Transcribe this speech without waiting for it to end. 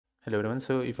Hello everyone.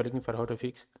 So if you're looking for how to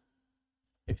fix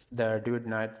if the DUET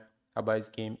Night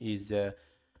ABYSS game is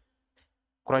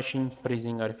crashing,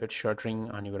 freezing, or if it's shuttering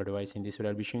on your device, in this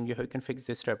video I'll be showing you how you can fix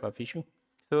this type of issue.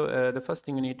 So the first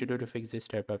thing you need to do to fix this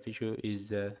type of issue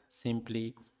is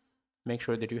simply make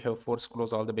sure that you have force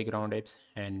close all the background apps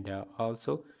and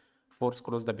also force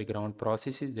close the background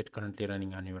processes that currently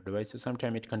running on your device. So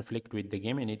sometimes it conflict with the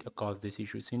game and it cause this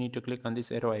issue. So you need to click on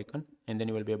this arrow icon and then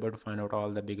you will be able to find out all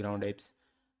the background apps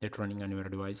that running on your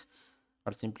device,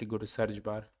 or simply go to search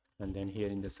bar and then here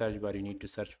in the search bar you need to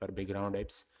search for background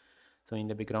apps. So in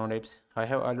the background apps, I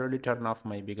have already turned off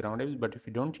my background apps, but if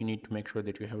you don't, you need to make sure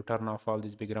that you have turned off all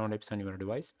these background apps on your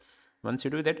device. Once you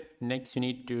do that, next you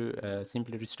need to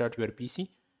simply restart your PC.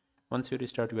 Once you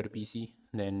restart your PC,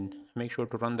 then make sure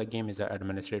to run the game as an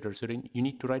administrator. So you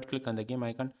need to right click on the game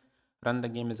icon, run the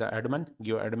game as an admin,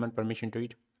 give admin permission to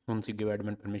it. Once you give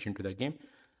admin permission to the game,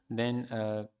 then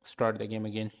start the game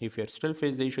again. If you're still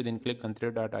face the issue, then click on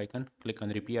three dot icon, click on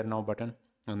repair now button,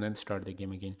 and then start the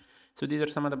game again. So these are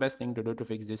some of the best things to do to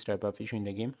fix this type of issue in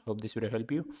the game. Hope this will help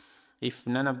you. If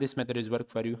none of this method is work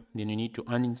for you, then you need to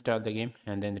uninstall the game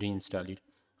and then reinstall it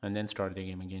and then start the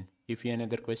game again. If you have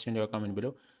another question, leave a comment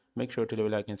below. Make sure to leave a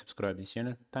like and subscribe this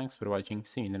channel. Thanks for watching.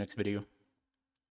 See you in the next video.